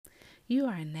You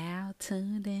are now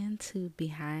tuned in to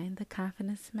Behind the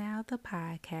Confident Smile, the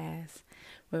podcast,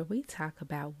 where we talk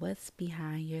about what's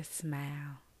behind your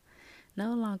smile.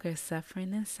 No longer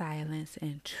suffering in silence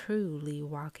and truly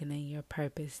walking in your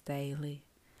purpose daily.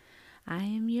 I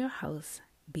am your host,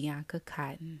 Bianca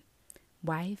Cotton,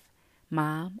 wife,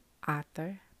 mom,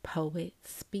 author, poet,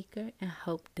 speaker, and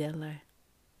hope dealer.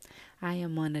 I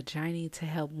am on a journey to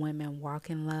help women walk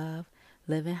in love,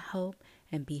 live in hope,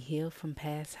 and be healed from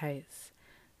past hurts.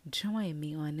 Join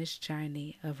me on this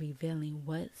journey of revealing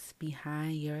what's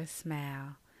behind your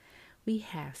smile. We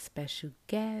have special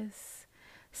guests,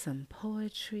 some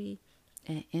poetry,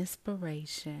 and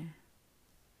inspiration.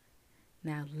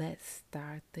 Now let's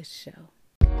start the show.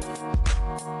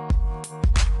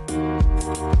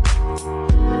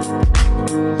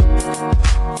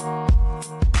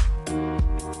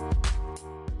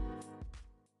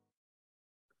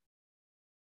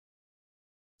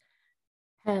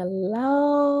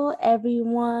 Hello,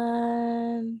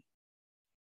 everyone.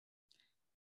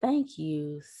 Thank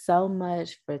you so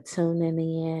much for tuning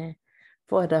in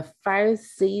for the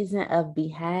first season of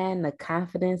Behind the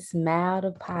Confident Smile,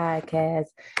 the podcast.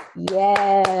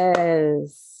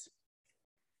 Yes.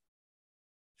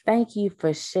 Thank you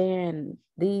for sharing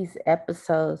these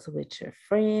episodes with your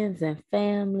friends and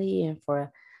family, and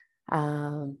for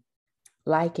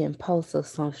liking posts of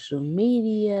social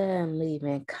media and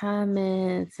leaving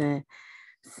comments and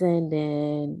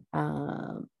sending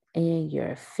in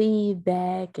your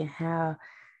feedback and how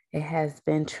it has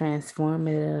been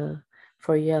transformative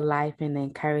for your life and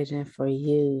encouraging for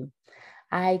you.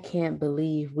 I can't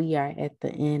believe we are at the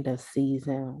end of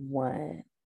season 1.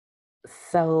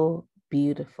 So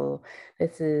beautiful.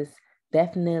 This is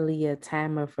definitely a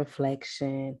time of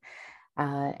reflection,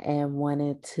 and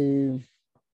wanted to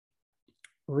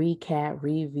recap,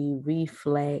 review,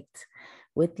 reflect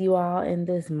with you all in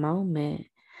this moment.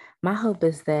 My hope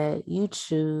is that you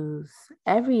choose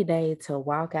every day to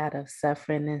walk out of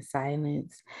suffering and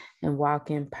silence and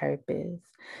walk in purpose.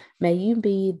 May you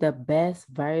be the best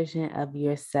version of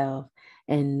yourself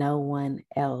and no one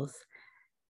else.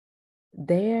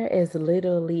 There is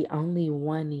literally only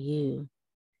one you.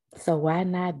 So why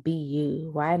not be you?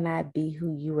 Why not be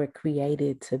who you were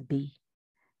created to be?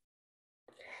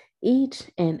 Each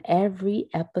and every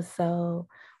episode,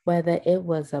 whether it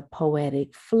was a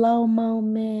poetic flow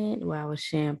moment where I was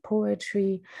sharing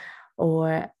poetry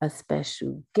or a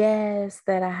special guest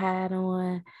that I had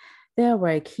on, there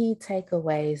were key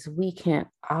takeaways we can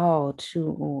all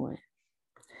chew on.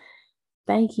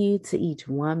 Thank you to each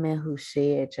woman who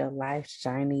shared your life's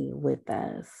journey with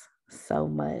us so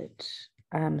much.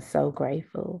 I'm so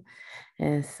grateful.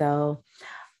 And so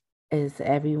is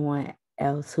everyone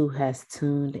else who has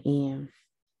tuned in.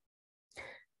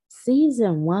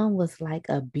 Season 1 was like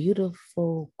a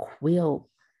beautiful quilt,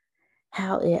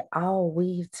 how it all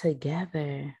weaved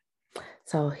together.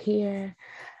 So here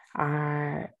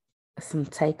are some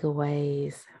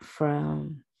takeaways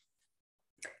from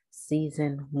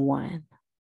season 1.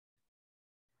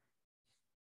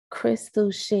 Crystal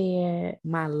shared,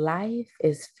 my life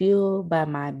is fueled by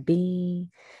my being,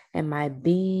 and my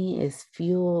being is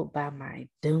fueled by my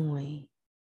doing.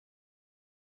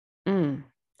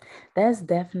 That's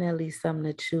definitely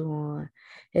something to chew on.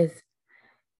 Is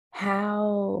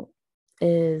how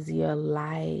is your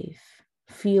life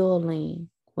fueling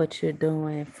what you're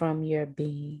doing from your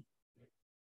being?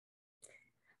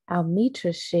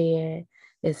 Almitra shared,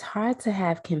 it's hard to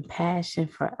have compassion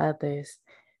for others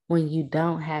when you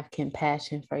don't have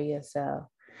compassion for yourself.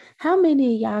 How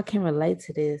many of y'all can relate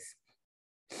to this,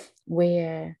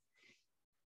 where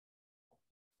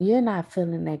you're not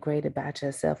feeling that great about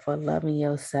yourself or loving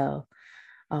yourself,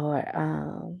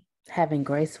 or having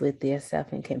grace with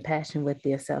yourself and compassion with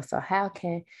yourself? So how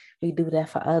can we do that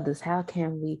for others? How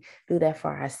can we do that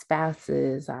for our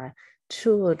spouses, our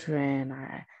children,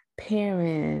 our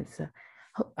parents,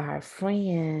 our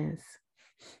friends,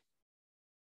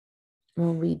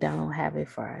 when we don't have it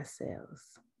for ourselves?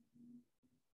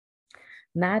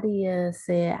 Nadia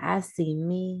said, I see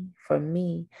me for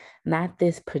me, not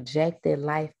this projected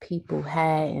life people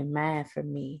had in mind for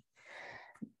me.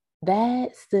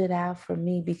 That stood out for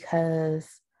me because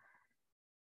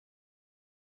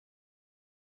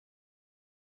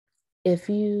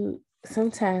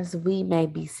sometimes we may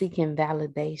be seeking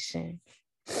validation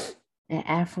and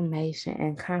affirmation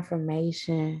and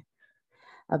confirmation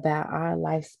about our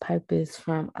life's purpose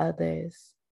from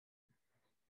others.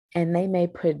 And they may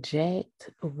project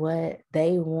what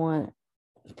they want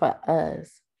for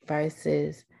us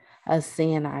versus us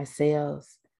seeing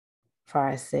ourselves for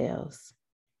ourselves.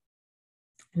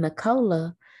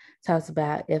 Nicola talks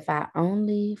about if I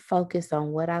only focus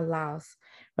on what I lost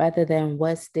rather than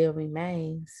what still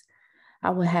remains, I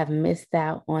would have missed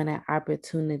out on an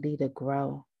opportunity to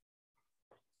grow.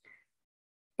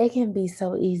 It can be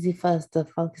so easy for us to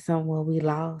focus on what we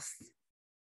lost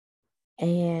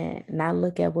and not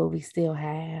look at what we still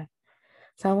have.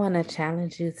 So I want to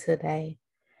challenge you today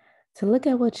to look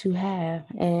at what you have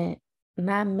and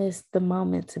not miss the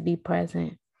moment to be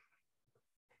present.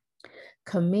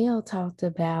 Camille talked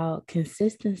about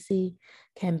consistency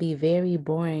can be very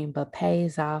boring, but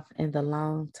pays off in the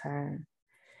long term.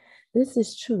 This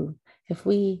is true. If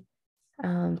we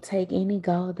take any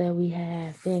goal that we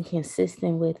have, being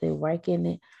consistent with it,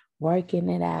 working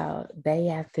it out day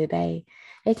after day,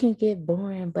 it can get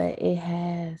boring, but it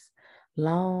has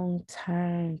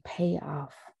long-term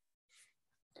payoff.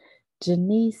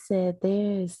 Janice said,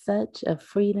 there is such a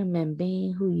freedom in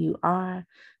being who you are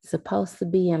supposed to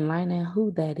be and learning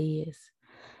who that is.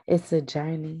 It's a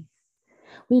journey.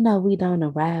 We know we don't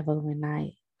arrive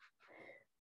overnight.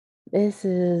 This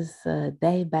is a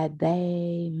day by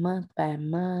day, month by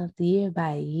month, year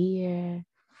by year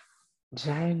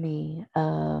journey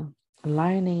of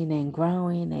learning and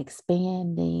growing,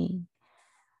 expanding,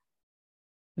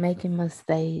 making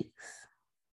mistakes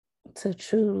to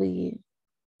truly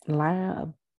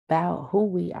learn about who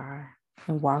we are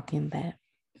and walk in that.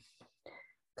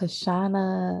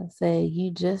 Kashana said,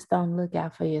 you just don't look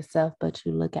out for yourself, but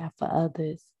you look out for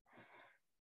others.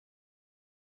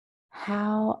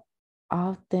 How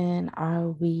often are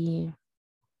we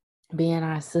being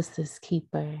our sister's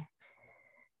keeper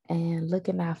and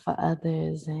looking out for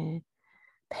others and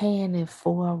paying it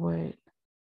forward?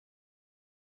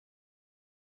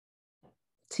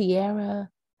 Tiara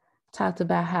talked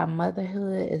about how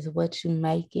motherhood is what you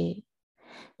make it.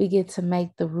 We get to make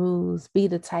the rules, be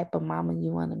the type of mama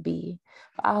you want to be.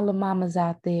 For all the mamas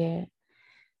out there,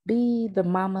 be the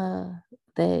mama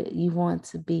that you want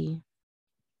to be.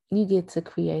 You get to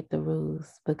create the rules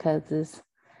because there's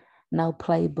no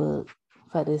playbook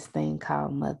for this thing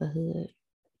called motherhood.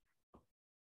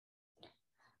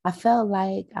 I felt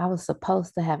like I was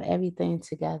supposed to have everything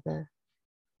together,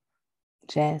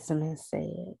 Jasmine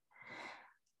said.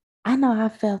 I know I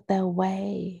felt that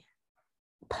way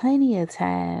plenty of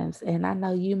times, and I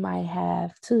know you might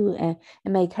have too, and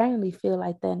may currently feel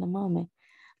like that in the moment.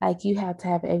 Like you have to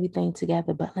have everything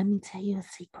together, but let me tell you a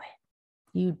secret.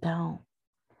 You don't.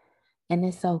 And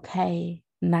it's okay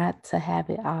not to have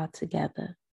it all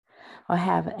together or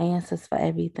have answers for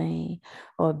everything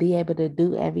or be able to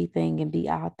do everything and be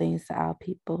all things to all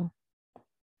people.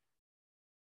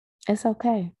 It's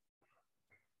okay.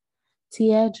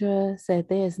 Tiedra said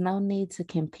there's no need to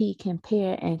compete,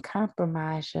 compare, and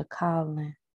compromise your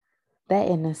calling. That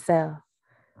in itself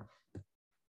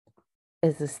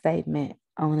is a statement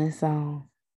on its own.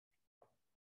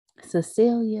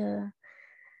 Cecilia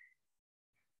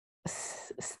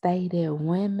stated,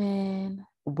 women,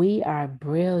 we are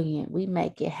brilliant. We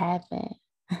make it happen.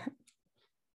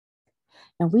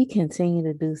 And we continue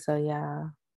to do so, y'all.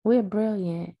 We're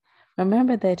brilliant.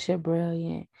 Remember that you're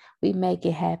brilliant. We make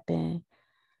it happen.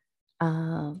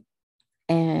 And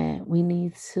we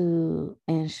need to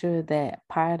ensure that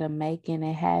part of making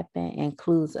it happen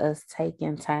includes us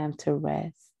taking time to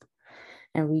rest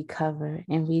and recover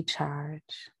and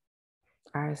recharge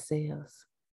ourselves.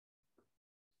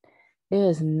 There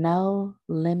is no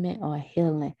limit or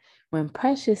healing. When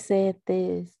Precious said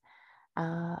this,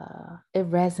 it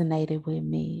resonated with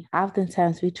me.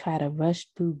 Oftentimes we try to rush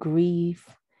through grief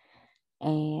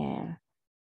and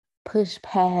push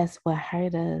past what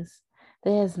hurt us.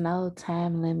 There's no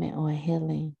time limit or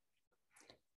healing,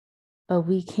 but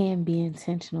we can be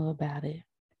intentional about it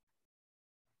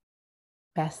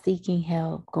by seeking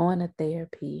help, going to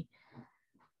therapy,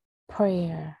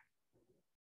 prayer,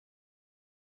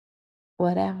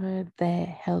 whatever that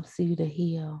helps you to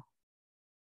heal.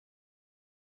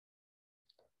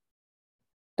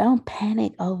 Don't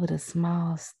panic over the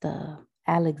small stuff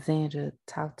Alexandra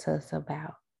talked to us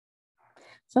about.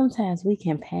 Sometimes we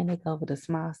can panic over the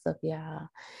small stuff, y'all.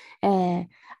 And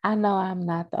I know I'm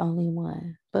not the only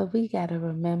one, but we got to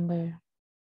remember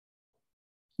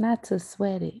not to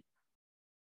sweat it.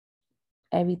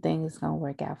 Everything is going to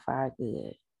work out for our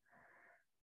good.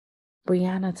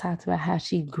 Brianna talked about how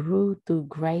she grew through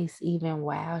grace even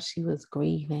while she was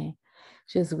grieving.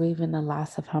 She was grieving the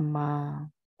loss of her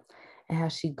mom, and how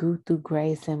she grew through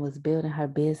grace and was building her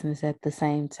business at the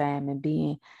same time and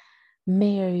being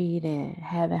married and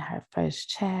having her first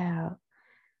child.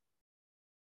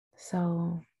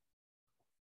 So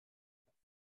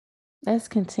let's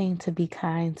continue to be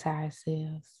kind to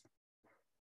ourselves.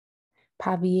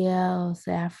 Paviel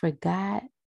said, I forgot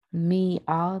me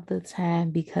all the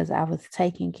time because I was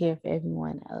taking care of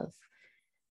everyone else.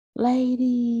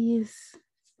 Ladies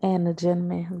and the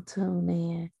gentlemen who tune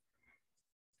in,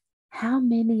 how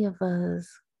many of us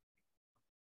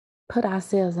put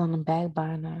ourselves on the back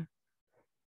burner,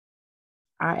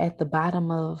 are at the bottom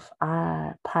of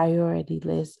our priority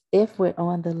list, if we're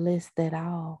on the list at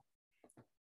all,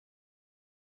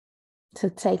 to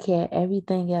take care of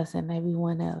everything else and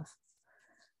everyone else?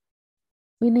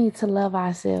 We need to love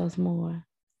ourselves more.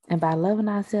 And by loving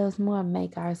ourselves more,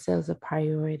 make ourselves a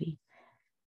priority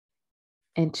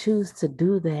and choose to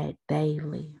do that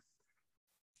daily.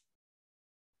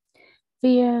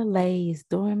 Fear lays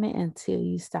dormant until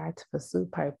you start to pursue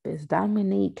purpose.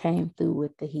 Dominique came through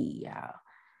with the heat, y'all,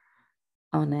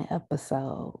 on that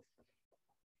episode.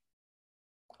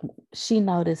 She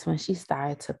noticed when she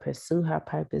started to pursue her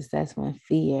purpose, that's when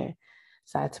fear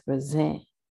started to present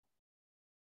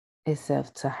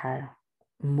itself to her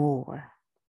more.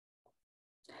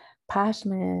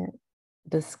 Pashman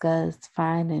discussed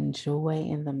finding joy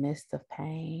in the midst of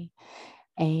pain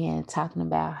and talking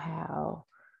about how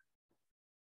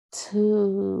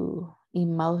two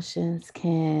emotions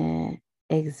can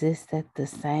exist at the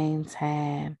same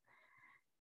time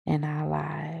in our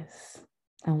lives,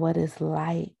 and what it's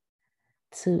like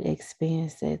to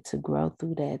experience it, to grow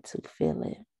through that, to feel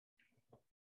it.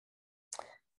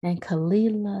 And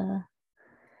Kalila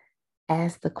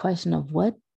asked the question of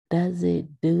what does it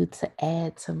do to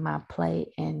add to my plate,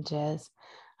 and just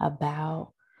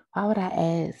about why would I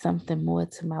add something more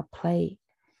to my plate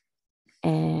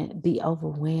and be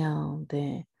overwhelmed,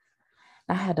 and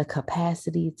I had the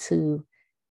capacity to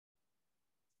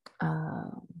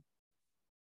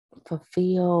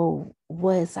fulfill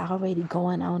what's already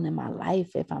going on in my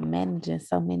life if I'm managing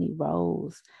so many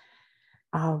roles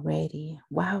already.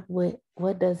 What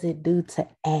does it do to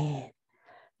add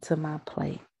to my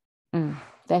plate?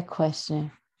 That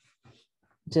question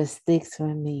just sticks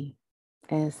with me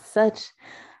and such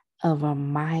a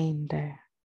reminder.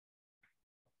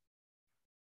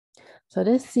 So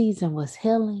this season was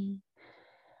healing,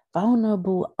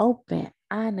 vulnerable, open,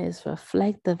 honest,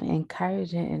 reflective,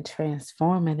 encouraging, and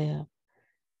transformative.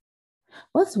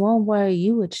 What's one word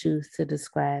you would choose to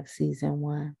describe season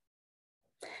 1?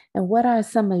 And what are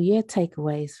some of your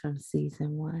takeaways from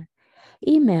season 1?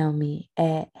 Email me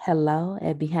at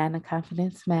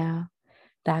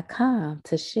hello@behindtheconfidentsmile.com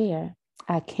to share.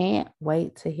 I can't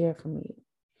wait to hear from you.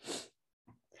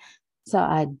 So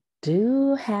I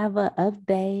do have an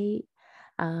update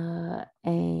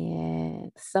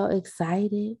and so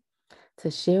excited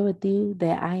to share with you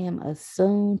that I am a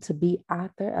soon-to-be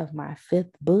author of my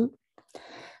 5th book.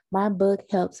 My book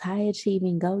helps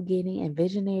high-achieving, go-getting, and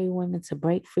visionary women to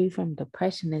break free from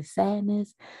depression and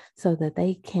sadness so that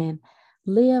they can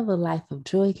live a life of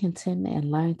joy, contentment,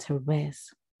 and learn to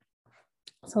rest.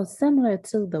 So similar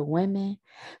to the women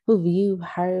who you've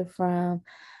heard from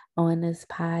on this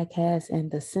podcast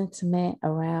and the sentiment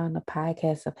around the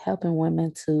podcast of helping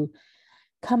women to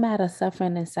come out of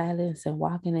suffering and silence and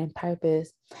walking in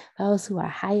purpose, those who are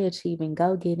high-achieving,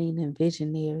 go-getting, and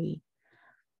visionary,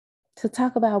 to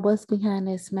talk about what's behind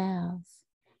their smiles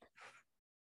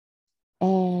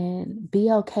and be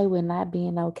okay with not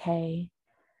being okay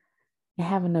and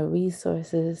having the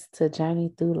resources to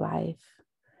journey through life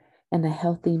in a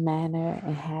healthy manner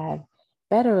and have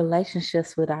better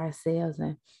relationships with ourselves.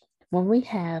 And when we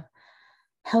have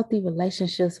healthy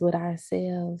relationships with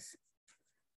ourselves,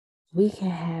 we can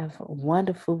have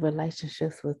wonderful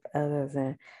relationships with others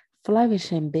and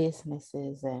flourishing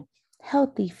businesses and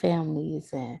healthy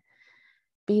families and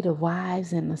be the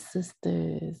wives and the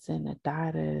sisters and the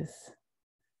daughters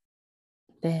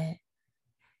that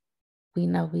we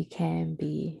know we can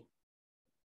be.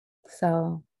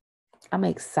 So I'm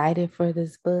excited for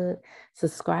this book.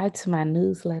 Subscribe to my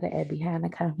newsletter at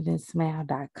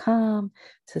behindtheconfidentsmile.com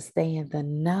to stay in the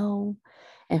know.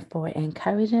 And for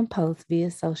encouraging posts via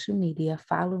social media,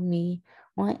 follow me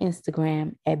on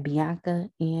Instagram at Bianca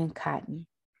N. Cotton.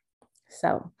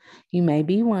 So you may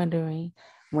be wondering,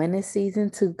 when is season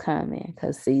 2 coming?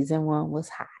 Because season 1 was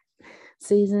hot.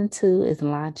 Season 2 is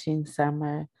launching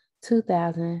summer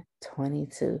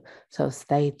 2022. So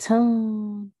stay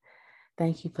tuned.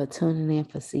 Thank you for tuning in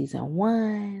for season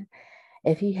 1.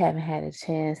 If you haven't had a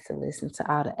chance to listen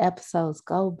to all the episodes,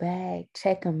 go back,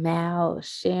 check them out,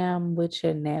 share them with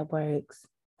your networks.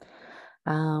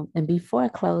 And before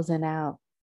closing out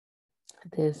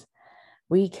this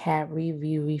recap,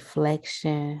 review,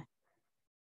 reflection,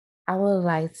 I would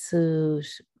like to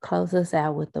close us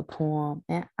out with a poem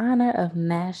in honor of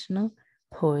National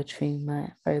Poetry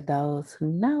Month. For those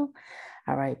who know,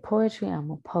 I write poetry.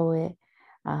 I'm a poet.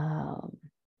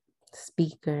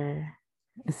 speaker.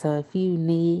 And so if you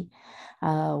need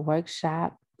a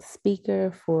workshop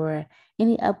speaker for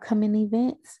any upcoming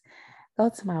events, go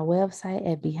to my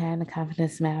website at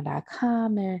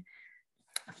behindtheconfidentsmile.com and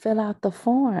fill out the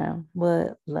form.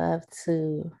 Would love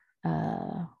to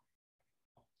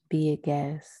be a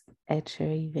guest at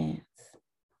your events.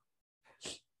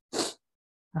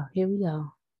 Oh, here we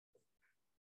go.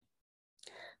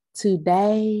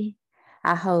 Today,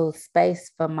 I hold space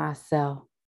for myself.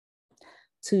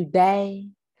 Today,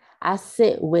 I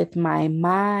sit with my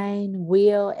mind,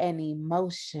 will, and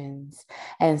emotions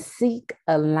and seek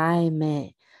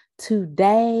alignment.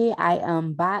 Today, I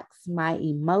unbox my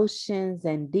emotions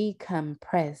and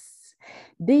decompress,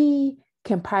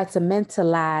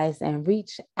 decompartmentalize, and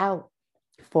reach out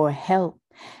for help.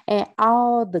 And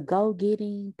all the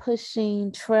go-getting,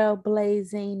 pushing,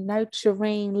 trailblazing,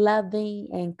 nurturing, loving,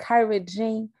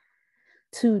 encouraging.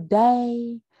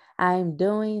 Today, I'm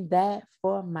doing that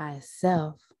for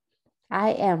myself.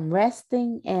 I am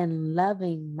resting and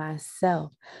loving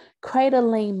myself,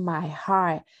 cradling my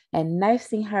heart and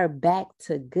nursing her back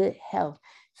to good health,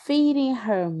 feeding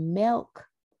her milk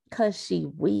because she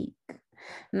weak,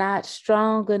 not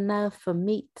strong enough for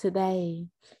me today.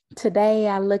 Today,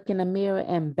 I look in the mirror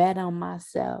and bet on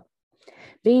myself.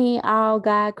 Being all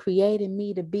God created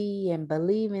me to be and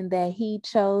believing that He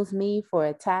chose me for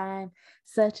a time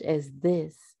such as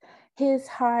this. His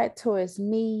heart towards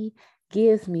me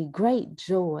gives me great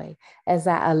joy as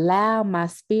I allow my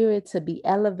spirit to be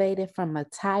elevated from a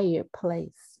tired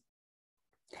place.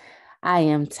 I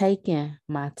am taking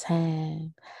my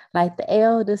time. Like the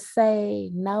elders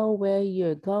say, know where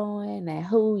you're going and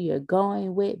who you're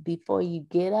going with before you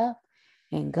get up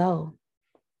and go.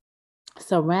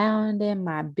 Surrounding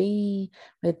my being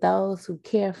with those who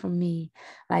care for me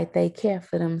like they care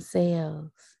for themselves.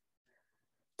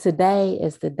 Today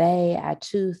is the day I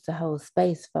choose to hold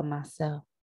space for myself.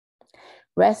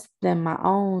 Rest in my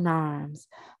own arms,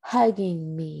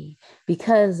 hugging me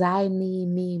because I need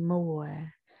me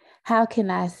more. How can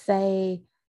I say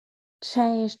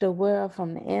change the world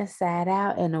from the inside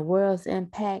out and the world's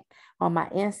impact on my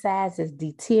insides is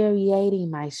deteriorating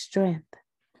my strength?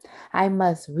 I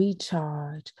must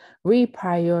recharge,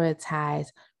 reprioritize,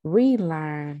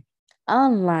 relearn,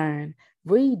 unlearn,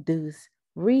 reduce,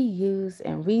 reuse,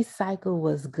 and recycle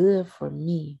what's good for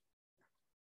me,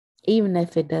 even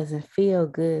if it doesn't feel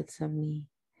good to me.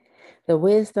 The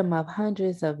wisdom of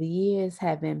hundreds of years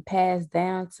have been passed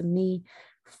down to me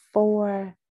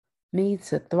for me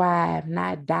to thrive,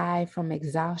 not die from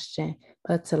exhaustion,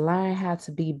 but to learn how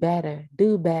to be better,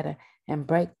 do better, and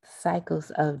break the cycles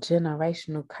of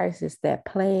generational curses that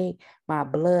plague my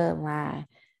bloodline.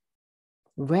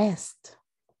 Rest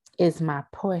is my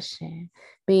portion.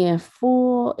 Being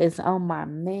full is on my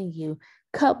menu.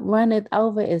 Cup runneth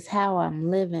over is how I'm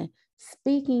living.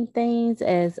 Speaking things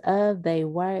as of they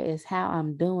were is how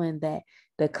I'm doing that.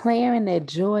 Declaring that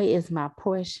joy is my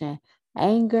portion.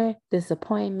 Anger,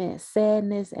 disappointment,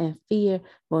 sadness, and fear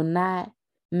will not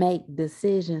make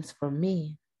decisions for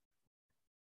me.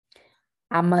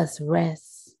 I must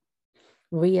rest,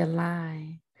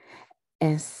 realign,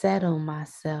 and settle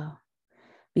myself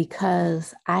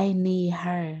because I need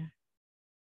her.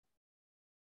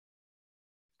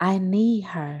 I need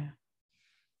her.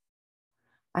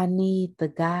 I need the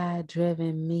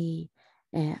God-driven me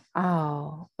in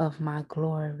all of my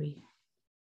glory.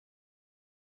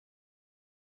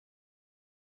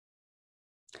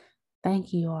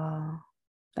 Thank you all.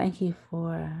 Thank you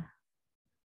for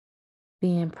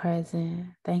being present.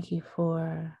 Thank you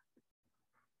for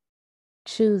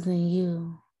choosing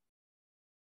you.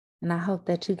 And I hope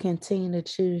that you continue to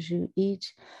choose you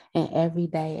each and every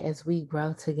day as we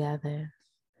grow together.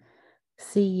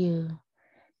 See you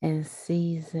in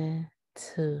season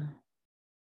 2.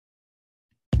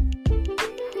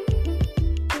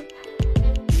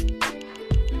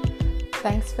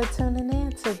 Thanks for tuning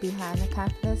in to Behind the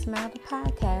Confidence Smile, the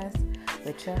podcast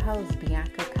with your host,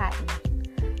 Bianca Cotton.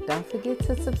 Don't forget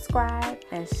to subscribe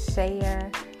and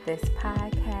share this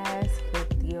podcast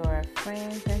with your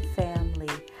friends and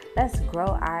family. Let's grow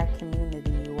our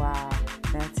community, you all.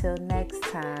 And until next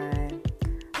time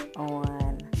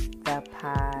on the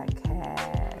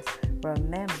podcast,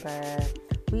 remember,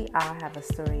 we all have a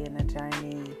story and a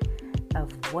journey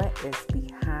of what is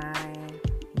behind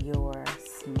your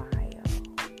smile.